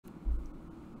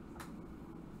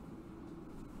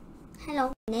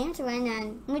Hello, my name's Runn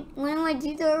and one of my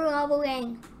tutorial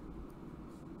and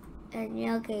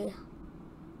Milky.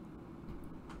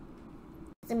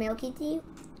 It's a milky teeth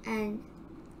and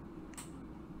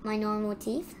my normal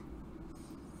teeth.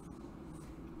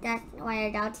 That's why I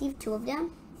got teeth, 2 of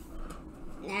them.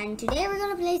 And today we're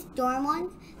gonna play Doraemon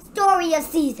Story of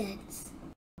Seasons.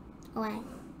 Alright,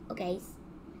 okay.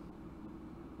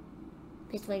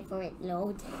 Just wait for it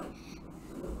load.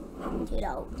 To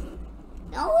load.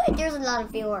 No, there's a lot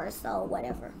of viewers, so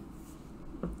whatever.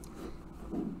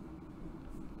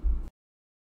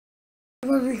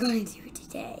 What are we gonna do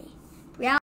today?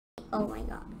 Oh my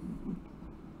god.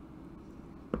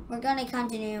 We're gonna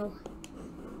continue.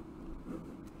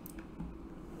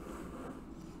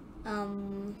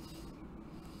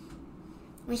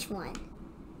 Which one?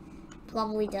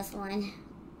 Probably this one.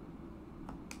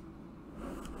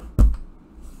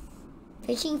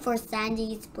 Fishing for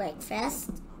Sandy's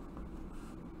breakfast.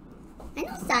 I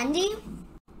know Sandy.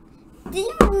 Did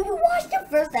you watch the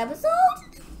first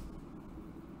episode?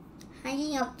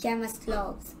 Hanging up Gemma's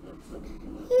clothes.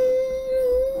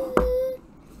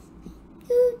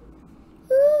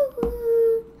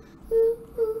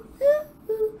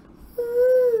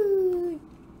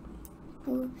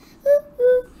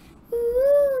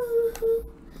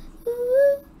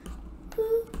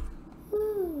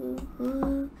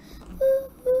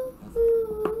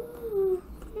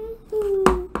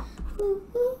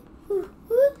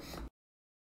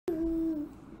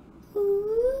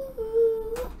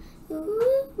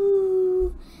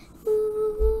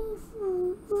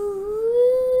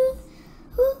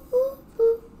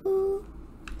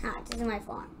 This is my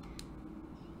phone.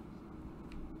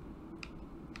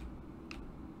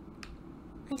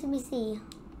 Let me see.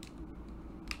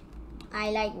 I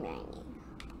like mining.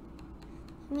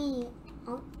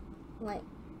 Oh, wait.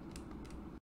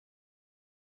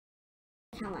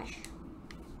 How much?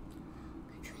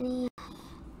 20.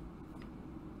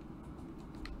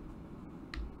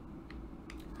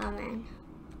 Oh man.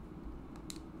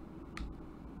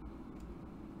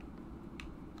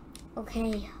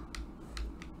 Okay.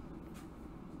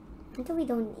 Until we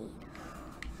don't need.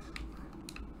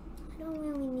 I don't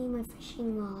really need my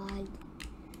fishing rod.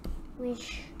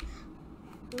 Which,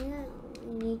 yeah,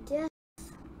 we need this.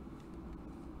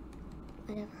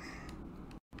 Whatever.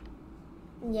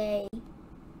 Yay.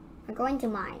 We're going to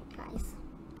mine, guys.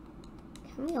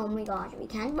 Can we? Oh my gosh, we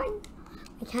can't mine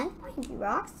the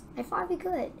rocks? I thought we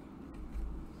could.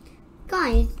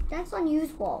 Guys, that's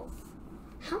unusual.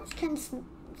 How much can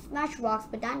smash rocks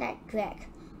but not that quick?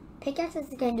 Pickaxes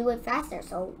can do it faster,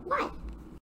 so what?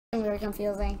 It's very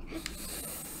confusing.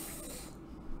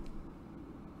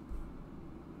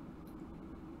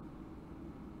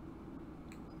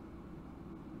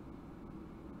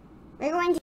 We're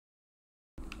going to...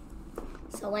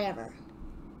 So whatever.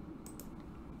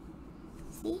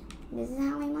 See? This is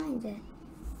how I mined it.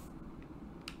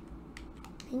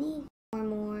 I need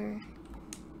more.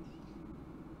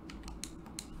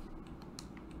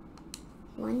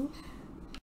 1.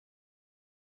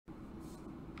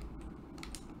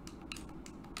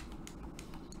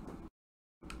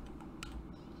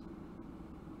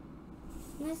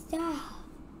 What's that?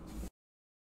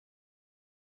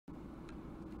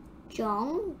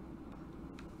 Junk?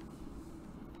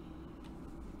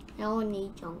 I don't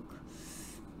need junk.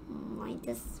 I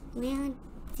just want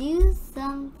to do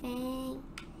something.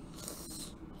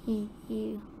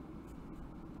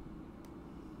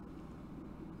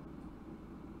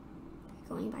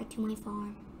 Going back to my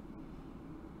farm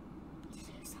to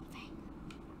do something.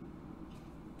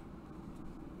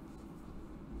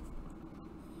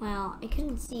 Well, I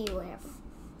couldn't see where.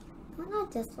 Well,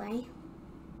 not this way.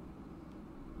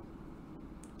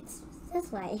 It's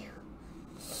this way.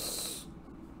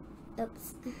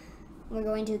 Oops. We're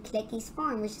going to Clicky's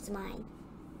farm, which is mine.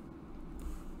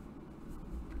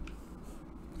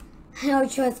 I don't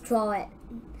just draw it.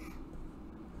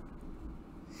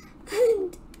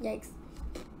 And yikes.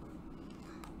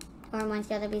 Mine's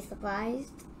gotta be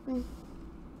surprised.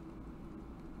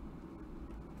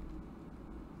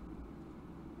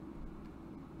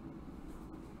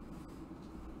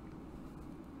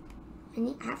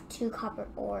 I have 2 copper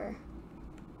ore.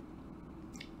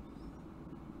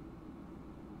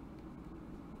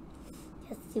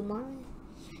 Just 2 more.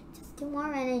 Just 2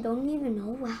 more, and I don't even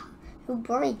know who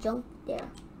buried junk there.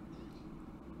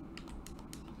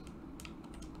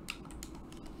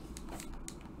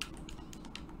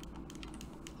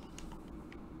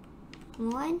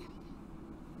 One.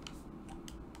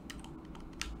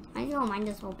 I don't mind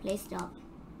this whole place up.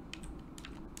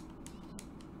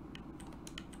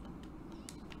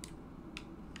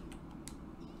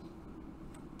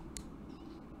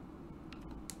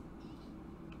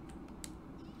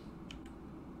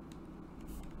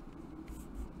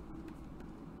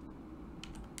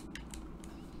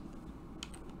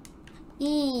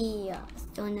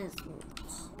 Stillness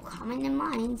common in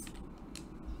mines.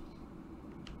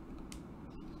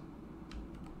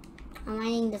 I'm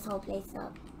lighting this whole place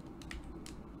up.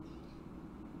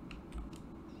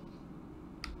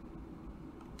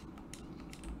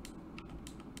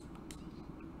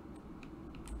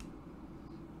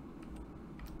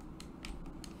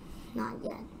 Not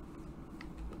yet.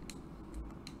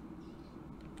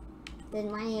 Then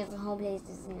mining of the whole place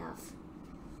is enough.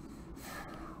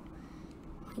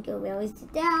 I go really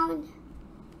sit down.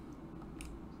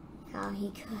 How he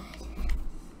could.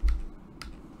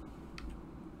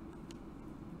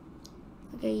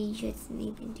 Okay, you should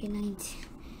sleep in tonight.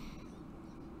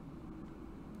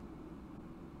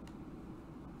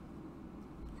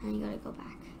 And you gotta go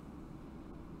back.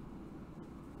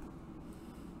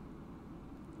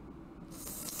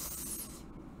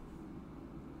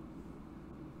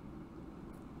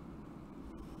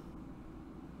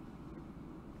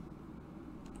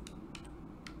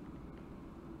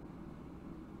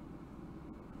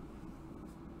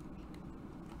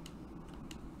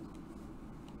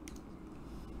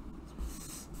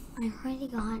 I already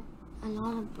got a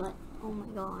lot of blood. Oh my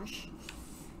gosh.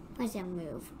 Why does that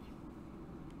move?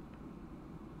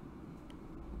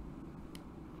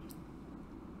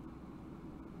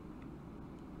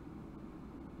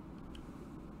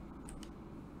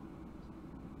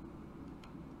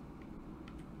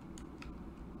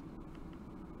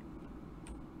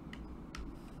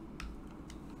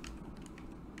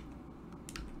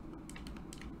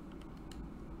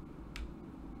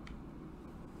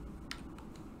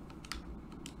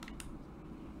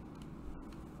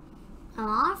 I'm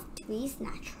off to East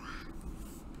Natra.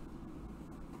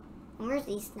 Where's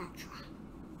East Natra?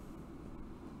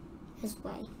 This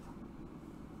way.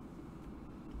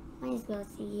 Might as well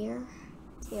see here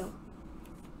too.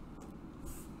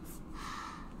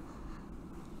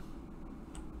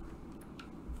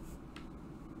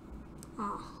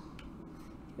 Oh,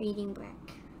 reading brick.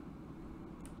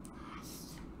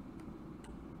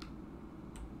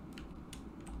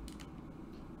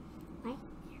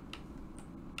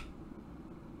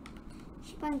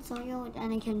 And soil,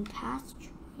 and I can pass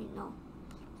through. No,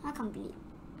 not complete.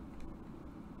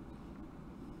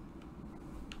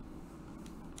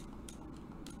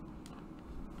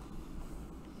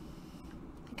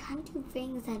 I can't do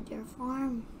things at your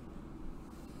farm.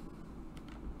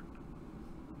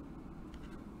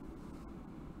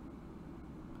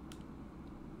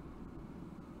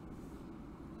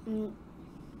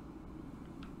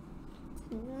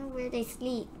 Where they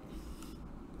sleep.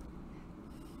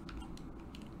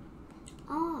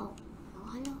 Oh,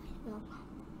 hello.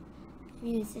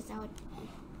 Use this out.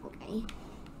 Okay.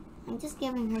 I'm just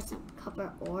giving her some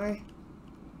copper ore.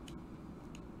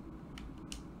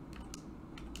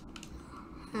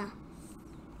 Huh.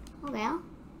 Oh well.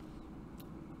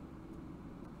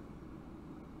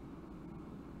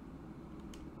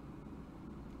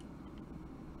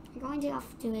 I'm going to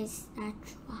have to his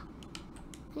natural.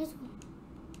 This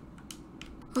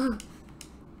one.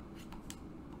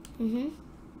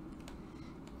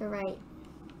 You're right.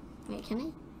 Wait, can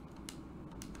I?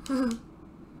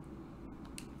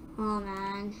 Oh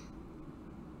man.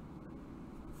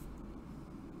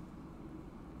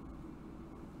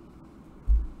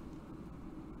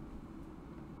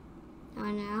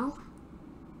 Oh no.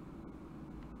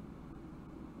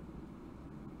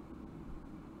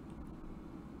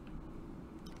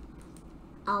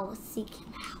 I'll seek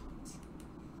him out.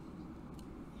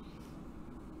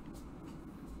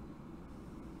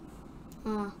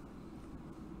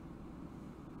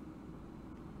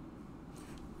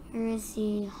 Where is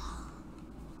he?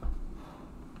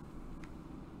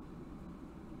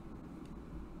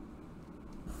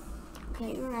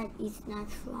 Okay, you're at East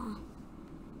Natural.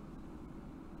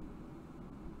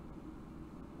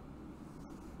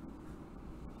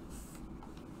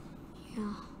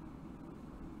 Yeah.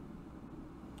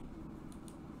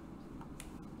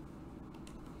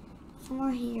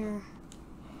 Somewhere here.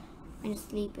 I'm gonna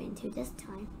sleep into this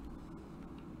time.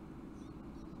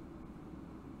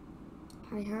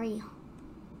 Hurry, hurry.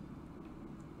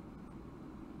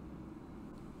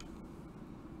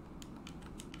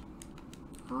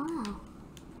 Wow.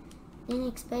 Didn't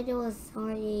expect it was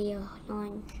already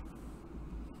lunch.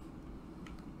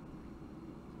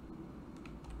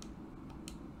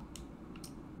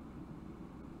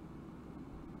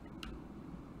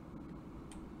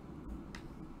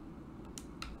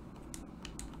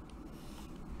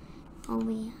 Oh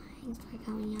yeah, things are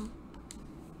coming out.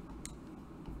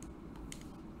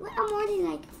 Well, I'm already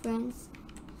like friends.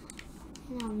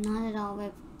 No, not at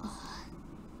all.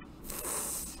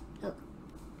 But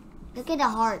look at the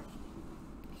heart.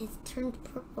 It's turned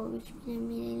purple, which means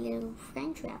I made a little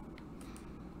friend trap.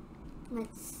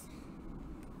 Let's...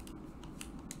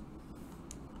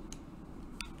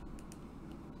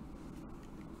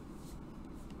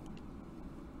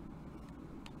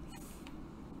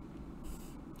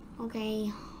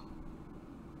 Okay.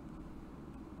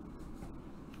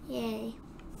 Yay.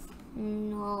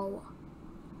 No.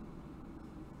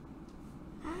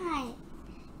 Hi.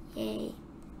 Yay.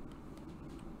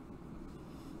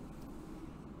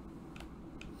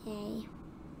 Yay.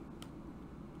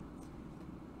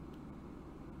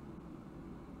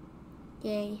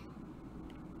 Yay.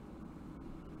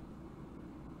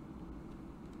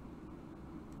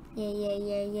 Yay, yay,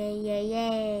 yay, yay, yay,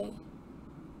 yay.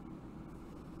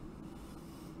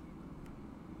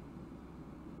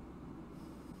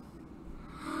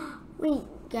 Wait,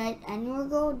 get annual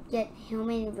gold, get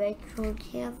helmet, red coat,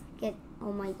 get,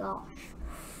 oh my gosh.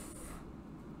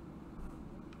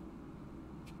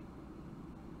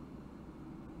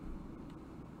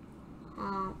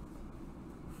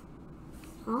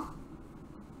 Huh?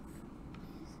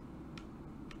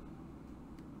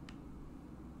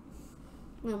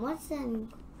 Wait, what's that?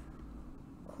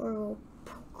 Coral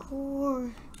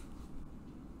parkour.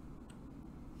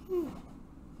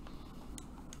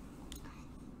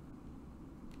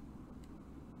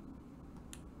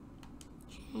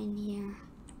 In here,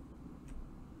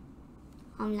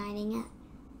 I'm lighting it.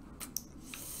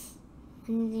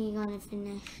 When are you gonna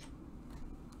finish?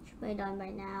 Should be done by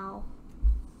now.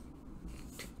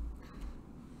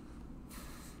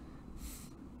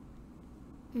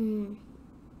 I'm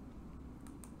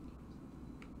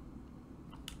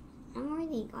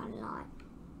already got a lot.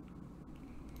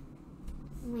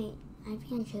 Wait, I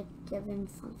think I should give him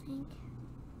something.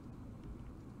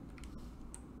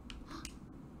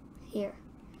 Here.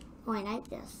 Oh, I like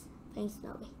this. Thanks,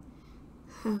 Snowy.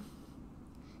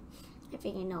 I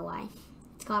think I know why.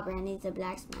 It's copper and needs a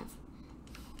blacksmith.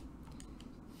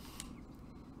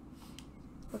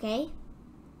 Okay?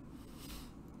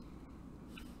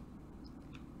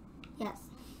 Yes.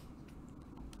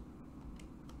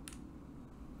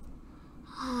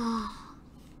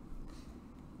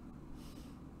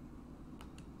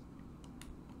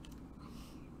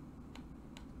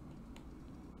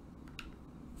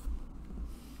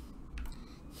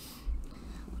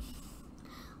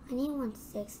 I need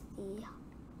 160.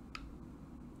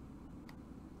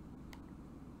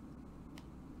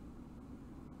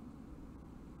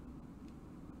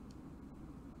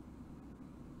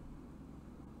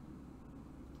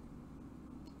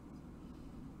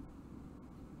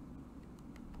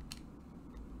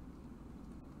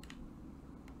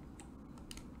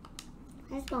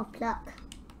 Let's go pluck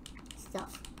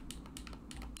stuff.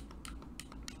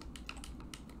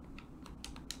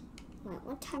 Wait,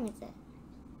 what time is it?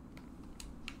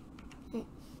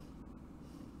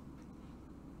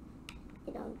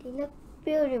 You know, they look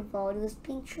beautiful, those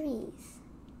pink trees.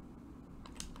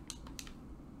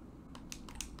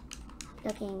 I'm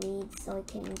plucking weeds so I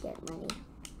can get money.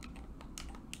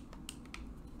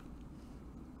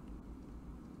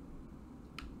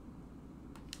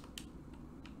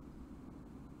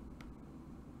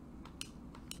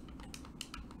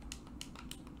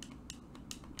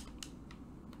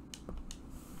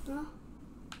 Oh,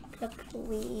 pluck the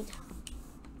weed.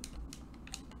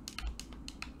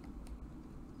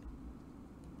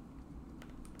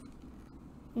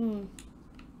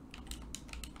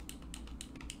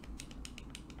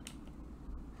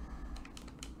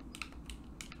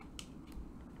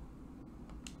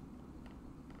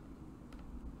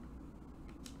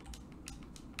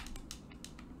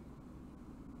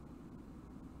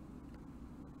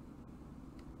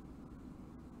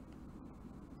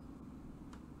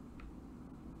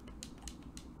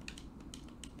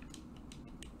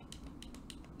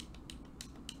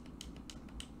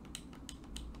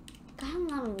 I have a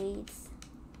lot of weeds.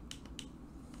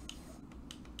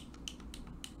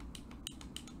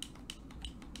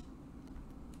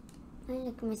 Let me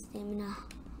look at my stamina.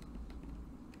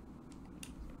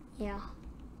 Yeah.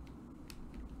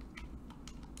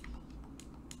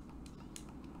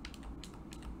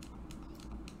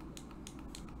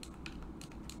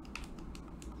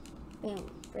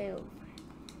 Boom, boom.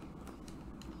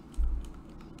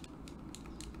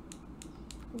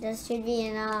 This should be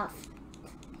enough.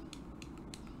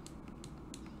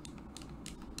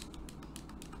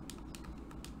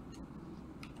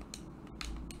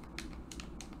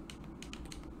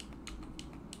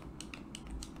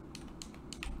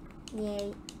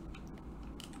 Yay.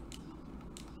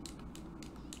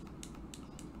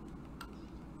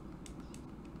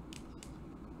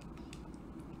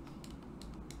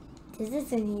 This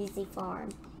is an easy farm.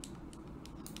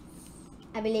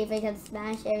 I believe I can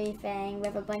smash everything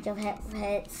with a bunch of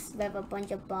hits, with a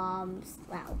bunch of bombs.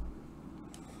 Wow.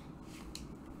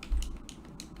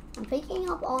 I'm picking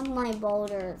up all my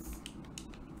boulders.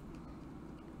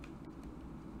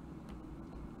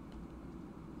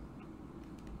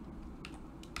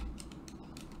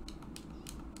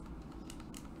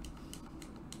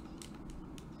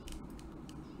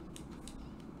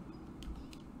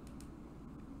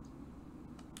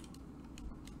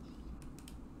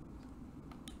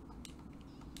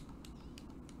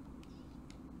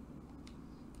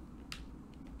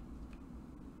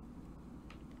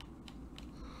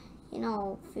 You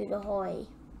know, food ahoy.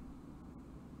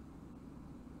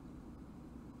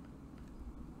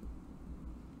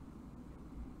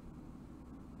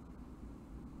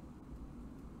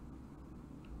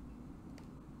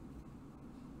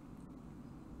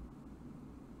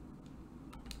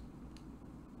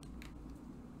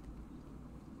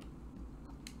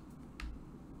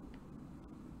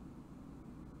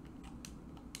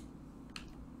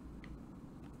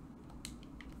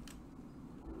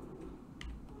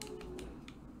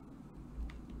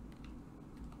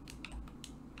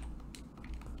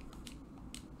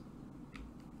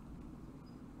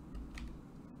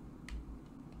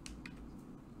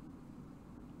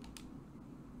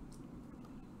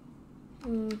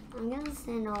 I'm gonna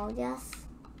send all this.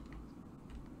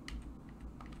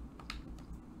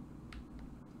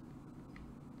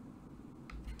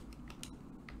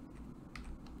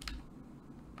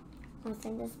 I'll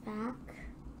send this back.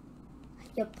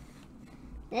 Yep.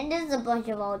 Then there's a bunch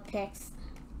of old pics.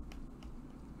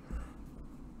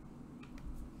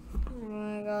 Oh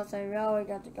my gosh, I really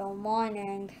got to go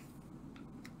mining.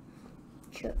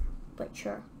 Sure, but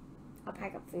sure. I'll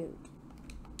pack up food.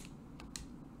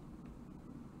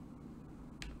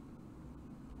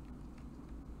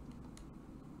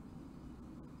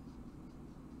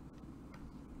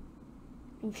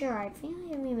 And sure, I think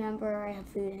I remember I have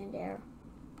food in there.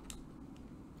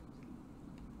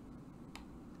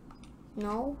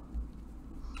 No?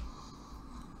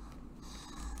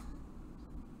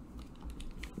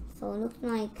 So it looks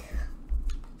like,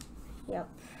 yep.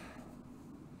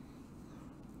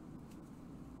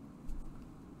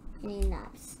 I need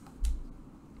naps.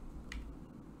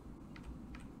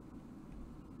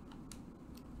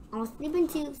 I'll sleep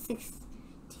until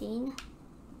 16.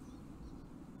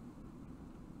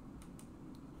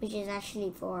 Which is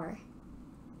actually 4.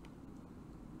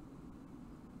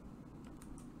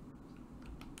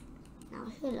 Now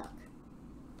here, look.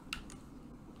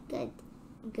 Good.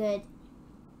 Good.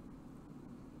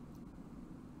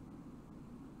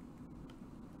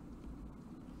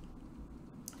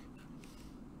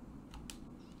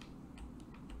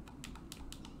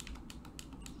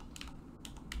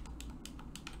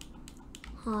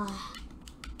 I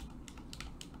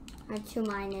have to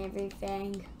mine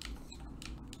everything.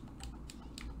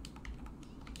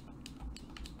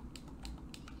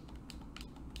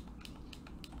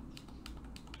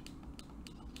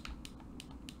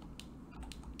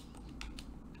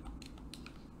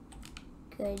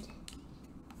 Good.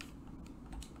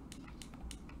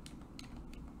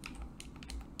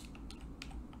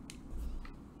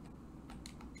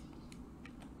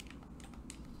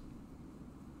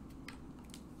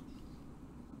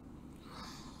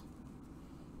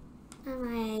 And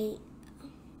my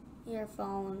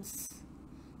earphones,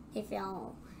 they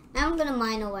fell. Now I'm gonna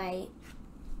mine away.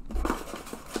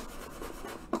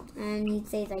 And he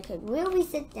says I could really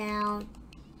sit down.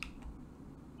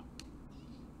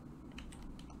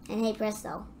 And hey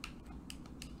presto.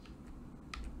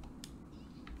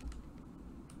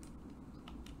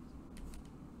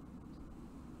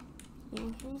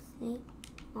 Yeah, can I sleep?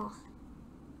 Oh.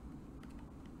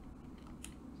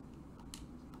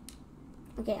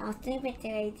 Okay, I'll sleep at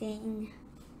 18.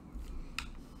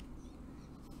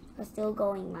 I'm still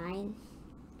going mine.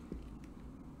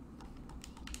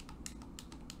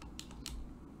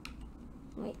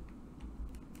 Wait.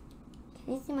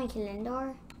 Can you see my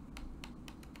calendar?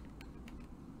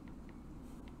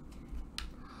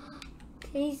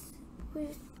 Please,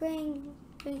 we're spring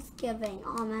Thanksgiving.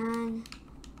 Oh man.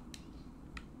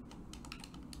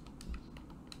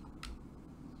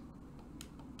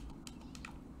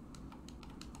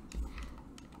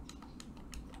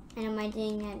 And am I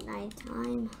doing it at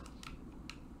nighttime?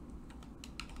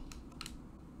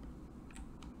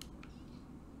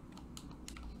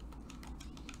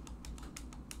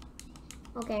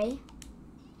 Okay.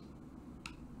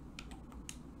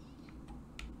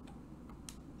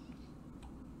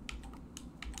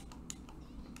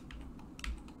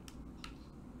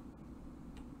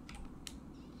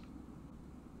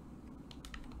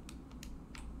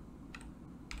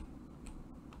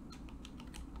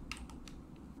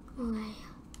 Okay.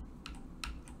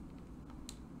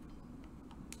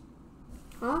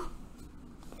 Huh?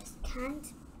 This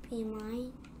can't be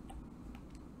mine.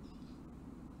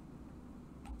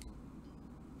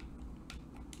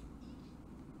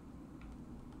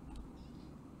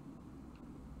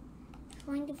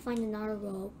 Trying to find another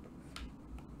rope.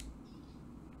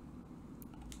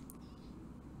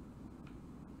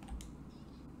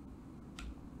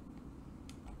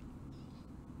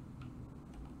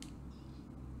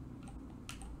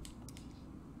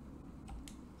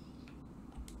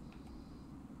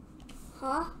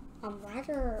 Huh? A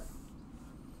ladder.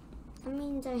 That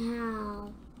means I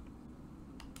have.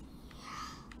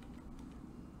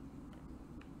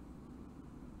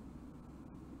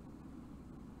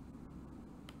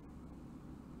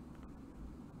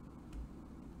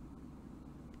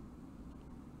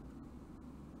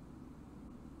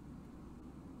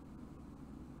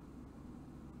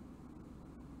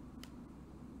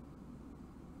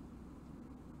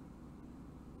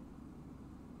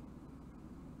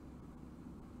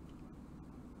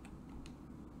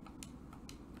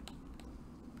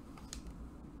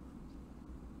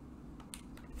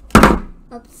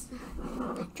 Oops,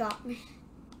 that dropped me.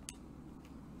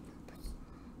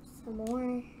 Some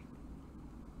more.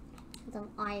 Some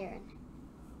iron.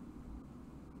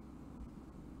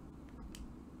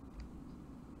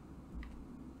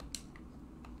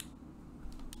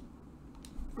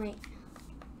 Wait.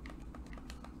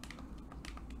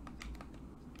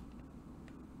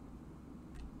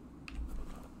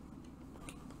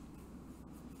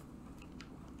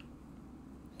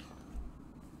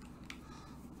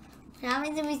 What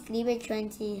happens if we sleep at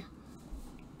 20?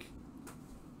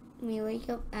 We wake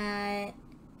up at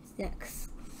 6.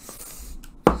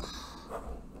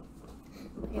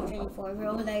 We're 24, we're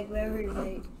all like very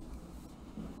late.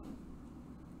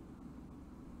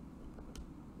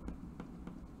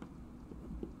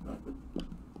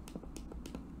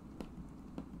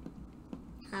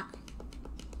 Huh.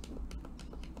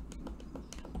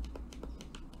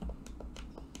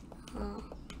 Oh.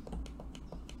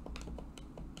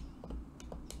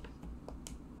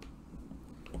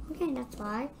 Okay, that's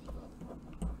why.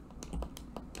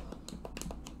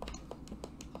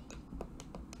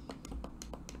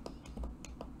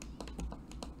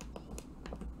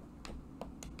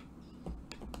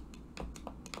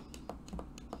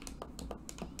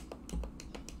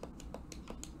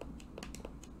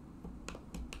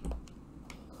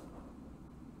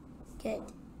 Good.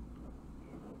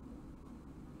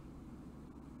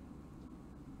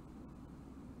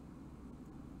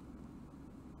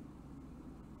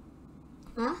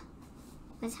 Huh?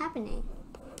 What's happening?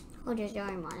 Oh, there's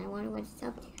Doraemon. I wonder what's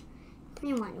up there.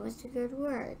 Doraemon, what's the good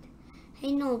word?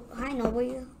 Hey, no. Hi,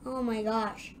 Nobu. Oh my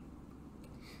gosh.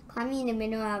 Caught me in the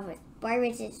middle of it.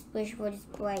 Pirates wish for this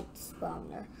bright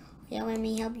spawner. Yeah, let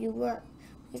me help you work.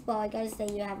 Please, Paul, I gotta say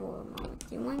you have a moment.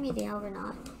 Do you want me to help or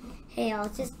not? Hey, I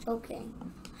was just joking.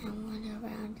 I wander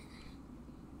around.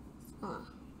 Oh.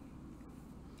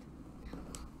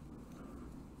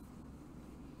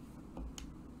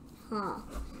 Huh.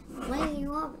 Why are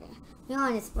you over there? Be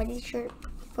honest, what is your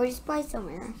for this place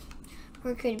somewhere?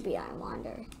 Where could it be, I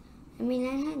wonder? I mean,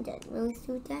 I handed. Really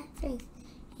suit that face?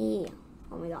 Yeah.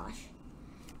 Oh my gosh.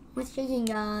 What's shaking,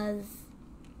 guys?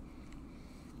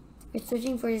 We're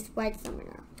searching for this white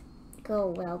summoner.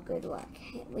 Go, well, good work.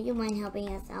 Hey, will you mind helping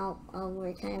us out? Oh,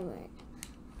 we're kind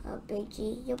of a big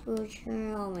G. Yep,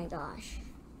 sure. Oh my gosh.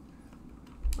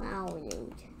 Wow,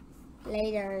 dude.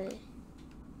 Later.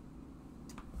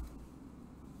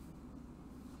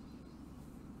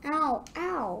 Ow,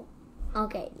 ow.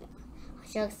 Okay.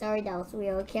 Shucks, sorry, that was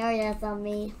real careless of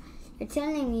me. You're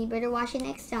telling me better watch it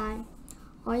next time.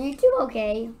 Are you two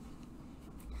okay?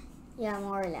 Yeah,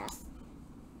 more or less.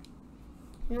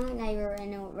 Not like we're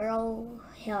in a real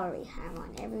hurry. I'm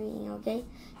on everything, okay?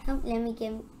 Come, let me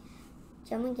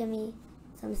give me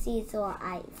some seeds so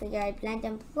I figure I plant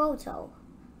them pronto.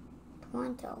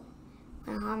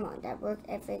 My hormone that work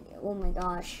ethic. Oh my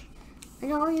gosh.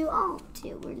 Where are you off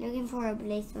to? We're looking for a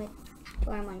place with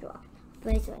Doraemon drop.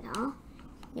 Place with, huh?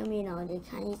 You know, the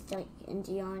kind you stick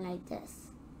into your arm like this.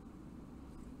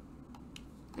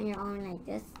 On your arm like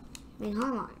this. I mean,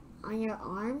 hormone. On your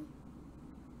arm?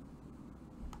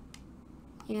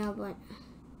 Yeah, but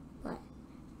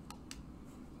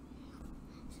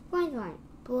surprise one.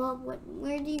 Well,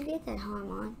 where do you get that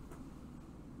hormone?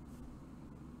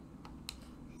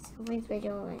 Somebody's right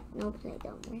over it. No play,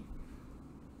 don't worry.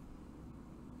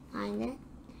 Find it.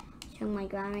 Show my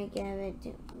grandma give it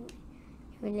to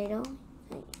a little.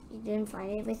 You didn't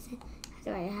find it, but that's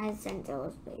why it has sent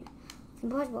those blades. It's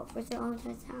impossible for so all to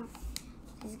out.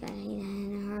 Just gotta eat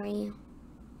in a hurry.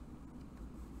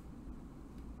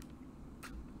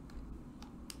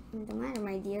 The matter,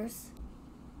 my dears?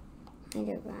 Hi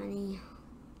there, Granny.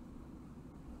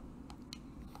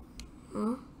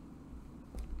 Huh?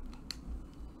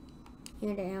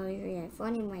 Near the area, I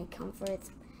find in my comfort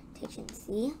protection.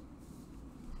 See?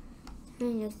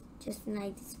 Something looks just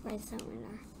like the spice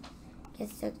summoner.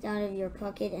 Gets sucked out of your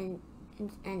pocket and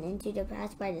into the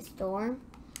past by the storm.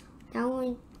 That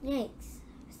one makes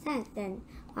sense. Then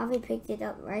Bobby picked it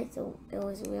up, right? So it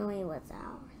was really what's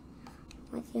ours.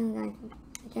 What you guys?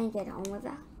 I can't get home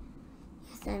without.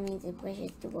 Yes, that means it pushes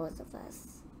to both of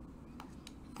us.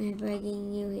 I'm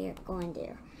begging you here, go in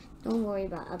there. Don't worry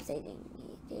about upsetting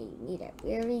me. Okay, you need a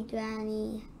weary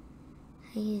Granny.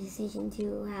 I need a decision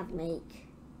to have make.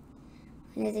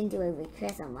 Listen to a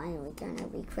request of mine and return a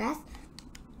request.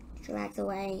 She walked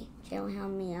away. Jill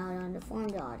helped me out on the farm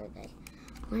the other day.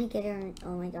 I want to get her.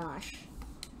 Oh my gosh.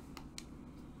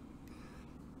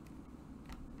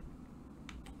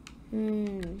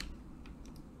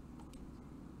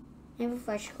 Maybe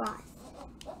fresh cross.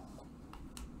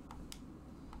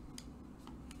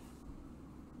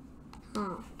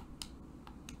 Huh.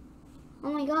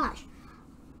 Oh my gosh.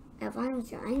 If I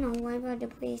was I know what about the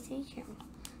PlayStation.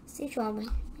 See trouble.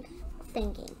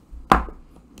 Thinking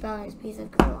about this piece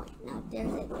of code. Now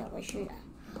there's a double shooter.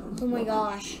 Oh my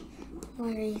gosh.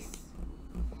 What is?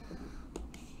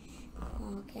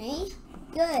 Okay.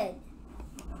 Good.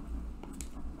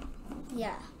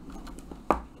 Yeah.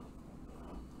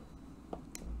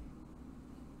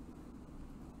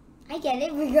 I get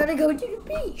it. We gotta go to the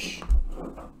beach.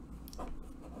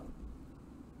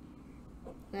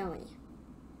 Really?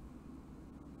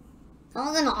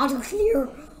 Someone's an auto clear.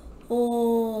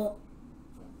 Oh.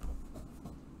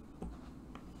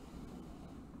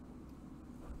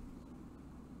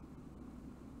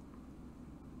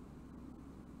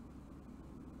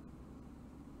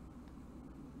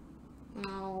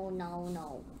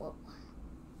 No. Whoa.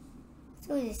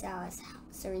 So this house,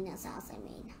 Serena's house, I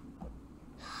mean.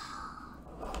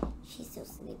 She's still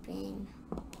sleeping.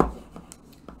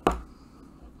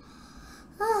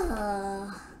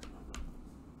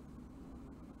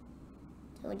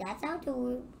 So that's how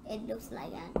it looks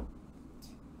like. And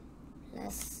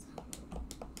plus,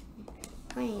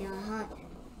 hot.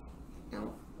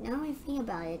 Now I think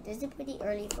about it. Is it pretty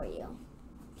early for you?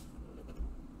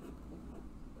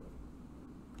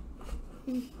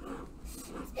 It's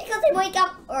because I wake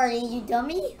up early, you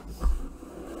dummy.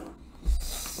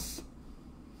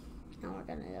 Now we're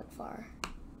gonna look for.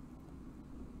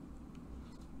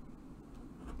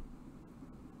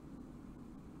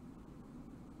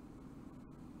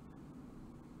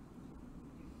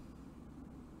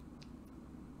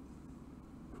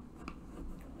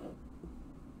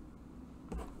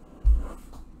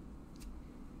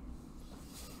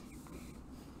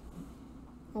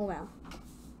 Oh well.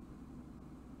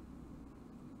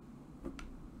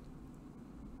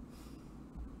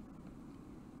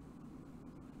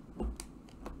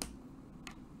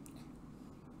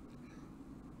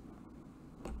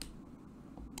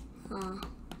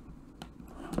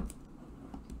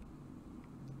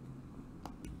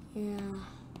 Yeah.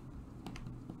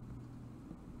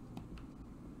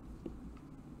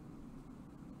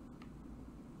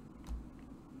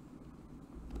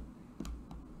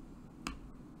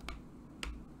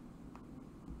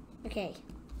 Okay.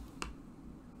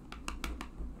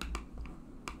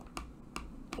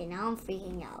 Okay, now I'm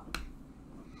freaking out.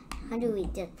 How do we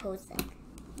dispose it?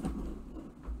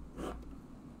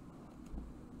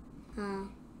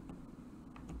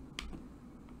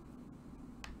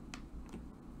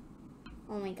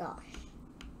 Oh my gosh.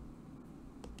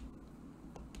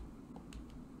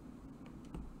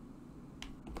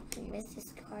 Okay, let's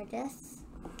discard this.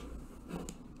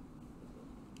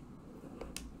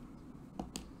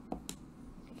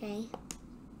 Okay.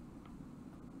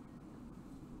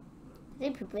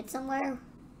 Did I poop it somewhere?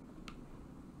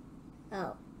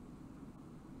 Oh.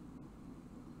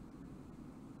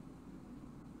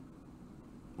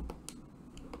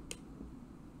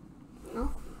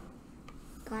 Oh.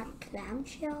 Got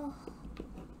clamshell.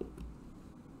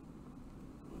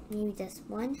 Maybe just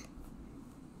one.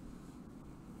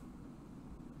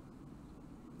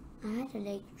 I had a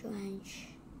lake drench.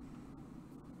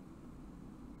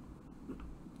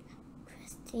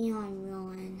 Christian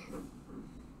ruin.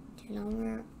 To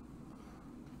lower.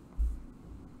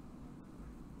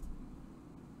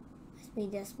 Must be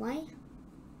this way.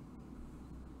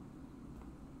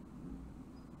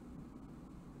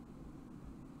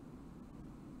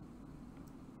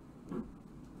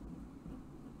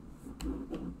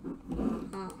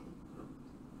 Oh.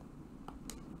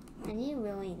 I need to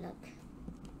really look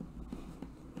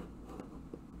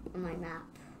on my map.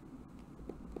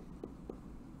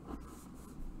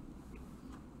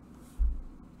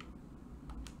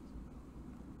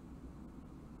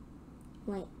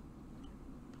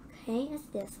 Okay, it's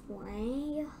this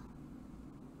way.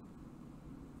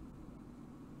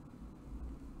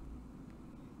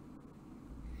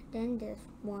 Then this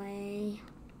way.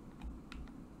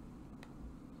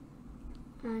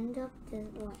 And up this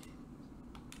way.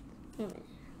 Wait a minute.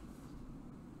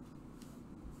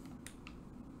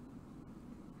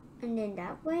 And then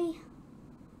that way.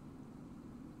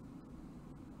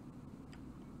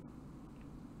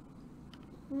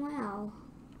 Wow.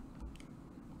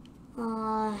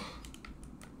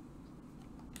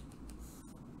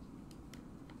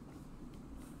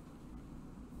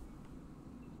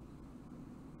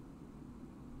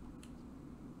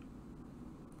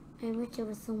 I wish there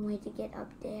was some way to get up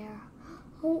there.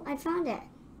 Oh, I found it.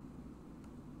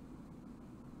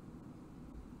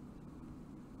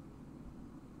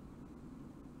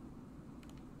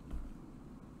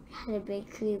 I had a big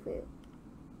tree root.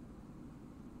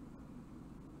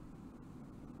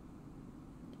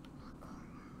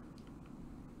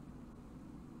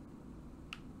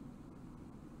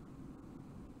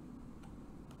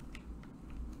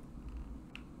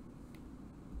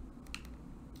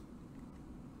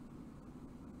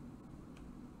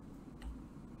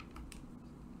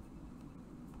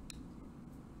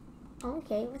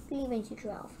 Okay, let's leave into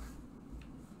 12.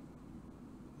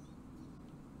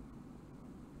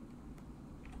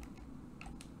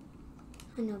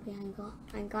 I know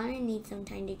I'm gonna need some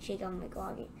time to check out my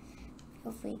groggy.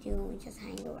 Feel free to just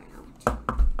hang around.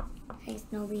 Hey,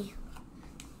 Snowy.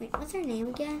 Wait, what's her name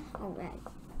again? Oh, Red.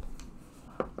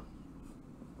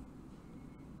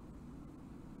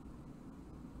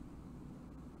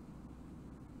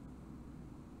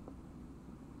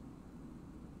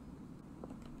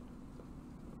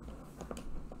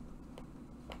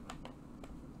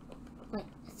 Wait,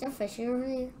 is there fish over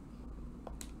here?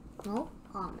 No?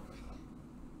 Oh, man.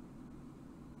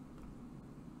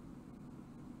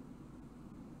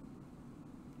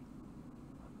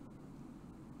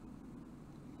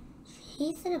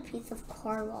 He said a piece of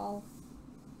coral.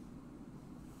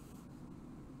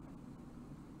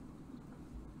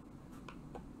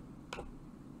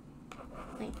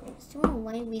 Wait, is there a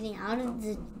way leading out of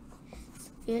the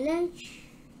village?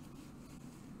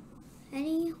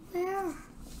 Anywhere?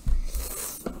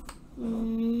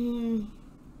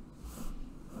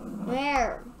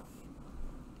 Where?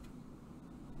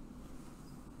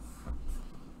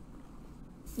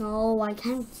 No, I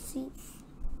can't see.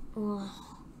 Oh.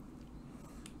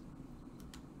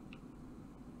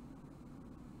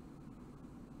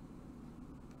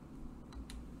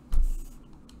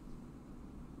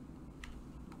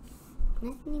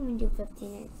 Let's even do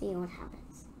 15 and see what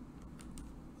happens.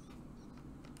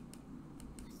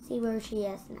 Let's see where she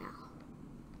is now.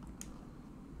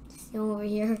 Still over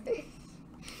here.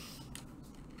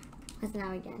 Let's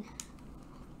now again.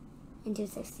 Into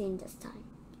 16 this time.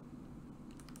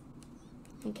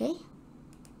 Okay.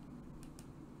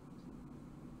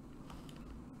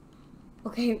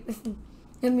 Okay,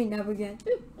 let me nav again.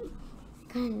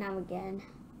 Kind of nav again.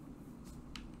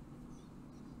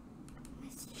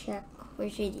 Let's check. Where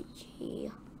should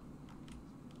she?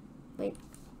 Wait,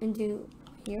 into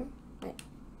here? Wait,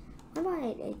 what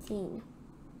about 18?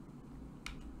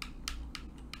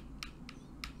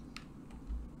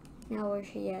 Now where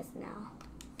she is now.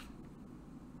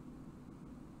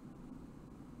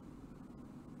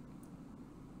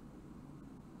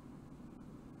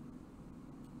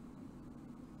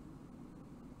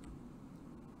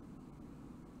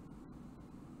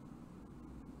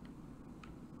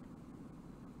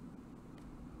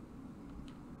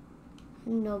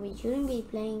 No, we shouldn't be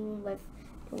playing with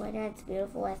the weather as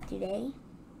beautiful as today.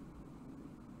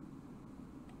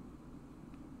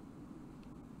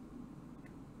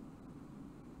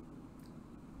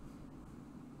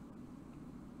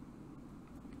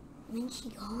 When's she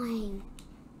going?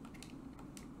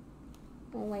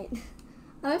 Oh wait,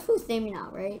 I'm at full stamina,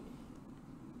 right?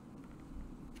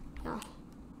 Yeah.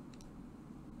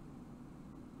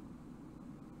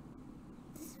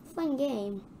 This is a fun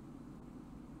game.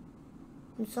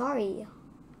 I'm sorry.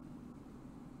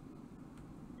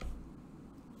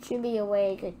 Should be a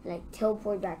way I could like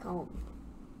teleport back home.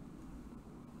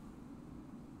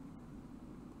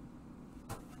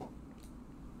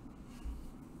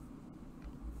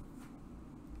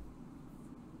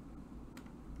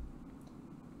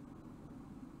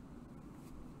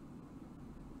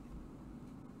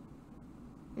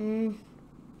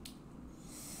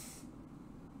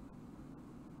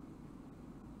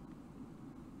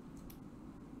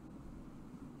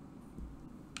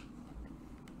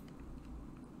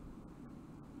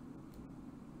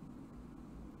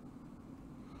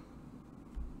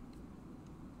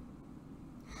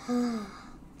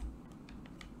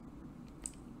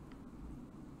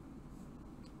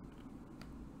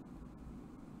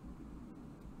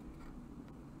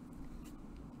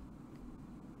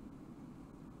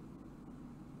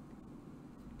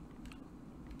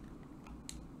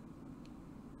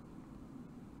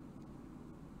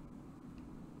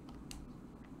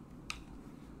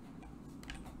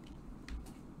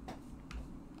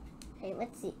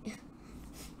 let's see.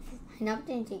 Not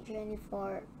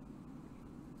 24.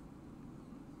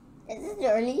 This is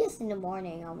the earliest in the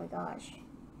morning. Oh my gosh.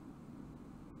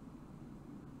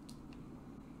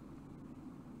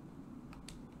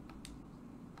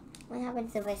 What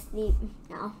happens if I sleep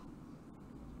now?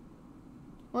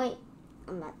 Wait,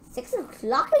 I'm at 6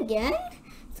 o'clock again?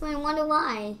 So I wonder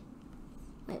why.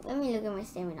 Wait, let me look at my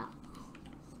stamina.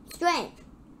 Strength.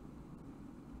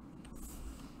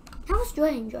 How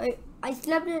strange. I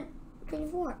slept at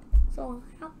 24. So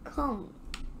how come?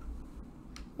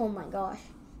 Oh my gosh.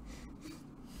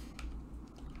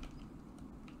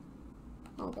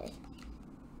 Okay.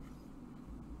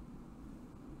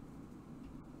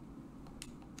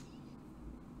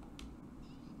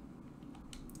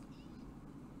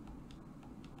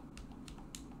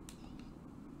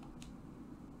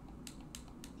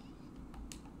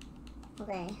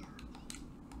 Okay.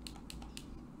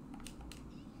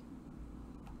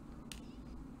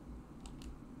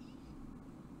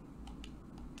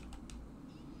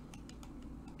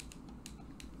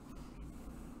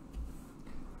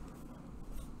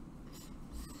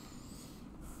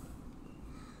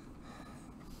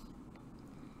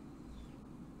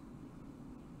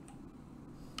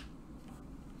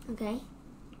 Okay.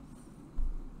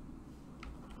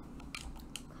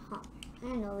 I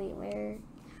don't know where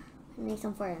I make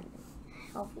some for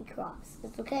healthy crops.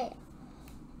 It's okay.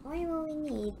 All we really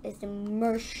need is the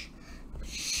merchant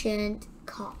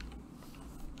cop.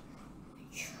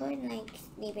 I should like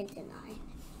sleep in tonight.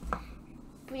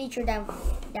 Pretty sure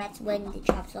that's when the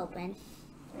shop's open.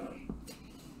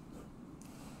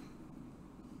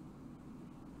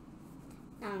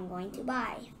 Now I'm going to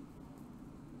buy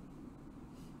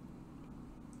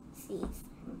seeds.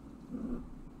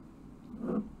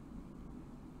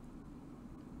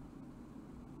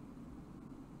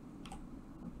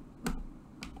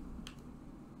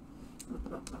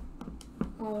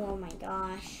 Oh my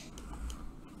gosh.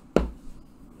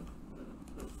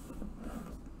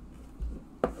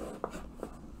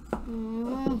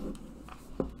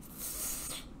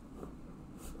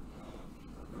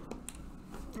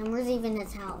 And where's even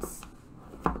his house?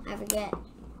 I forget.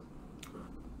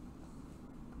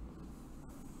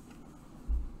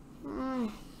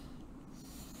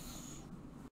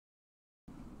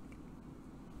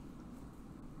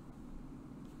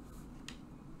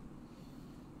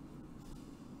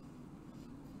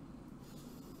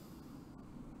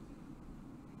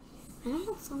 I don't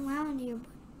know some around here,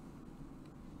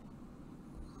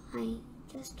 but I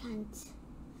just can't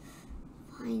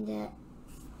find it.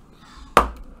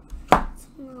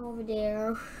 Somewhere over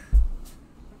there.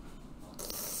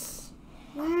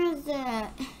 Where is it?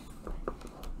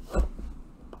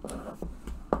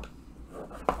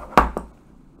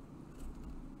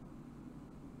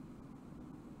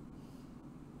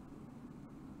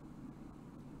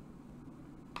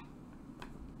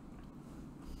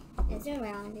 It's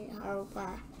around the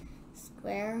Harpa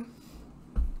Square.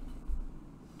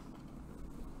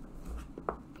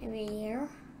 Maybe here.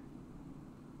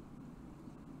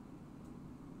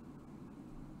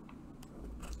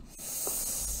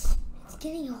 It's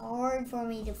getting hard for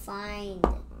me to find.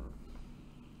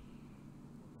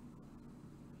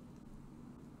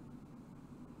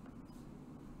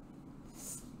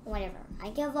 Whatever, I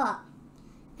give up.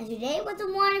 And today was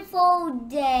a wonderful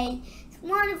day.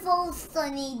 Wonderful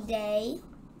sunny day.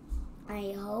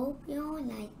 I hope you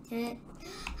liked it.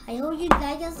 I hope you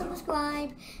like and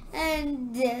subscribe.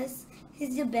 And this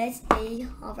is the best day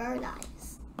of our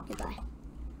lives. Goodbye.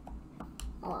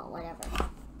 Oh, well, whatever.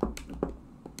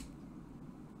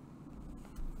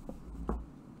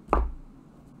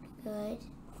 Good.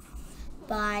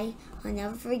 Bye. I'll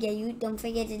never forget you. Don't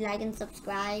forget to like and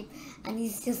subscribe. And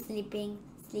he's still sleeping.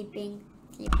 Sleeping.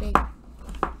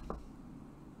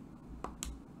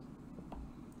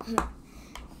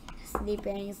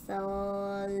 Sleeping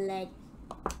so late.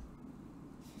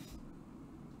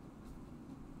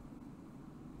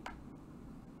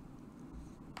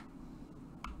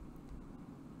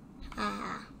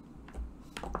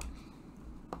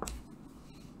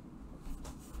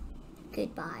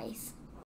 Goodbyes.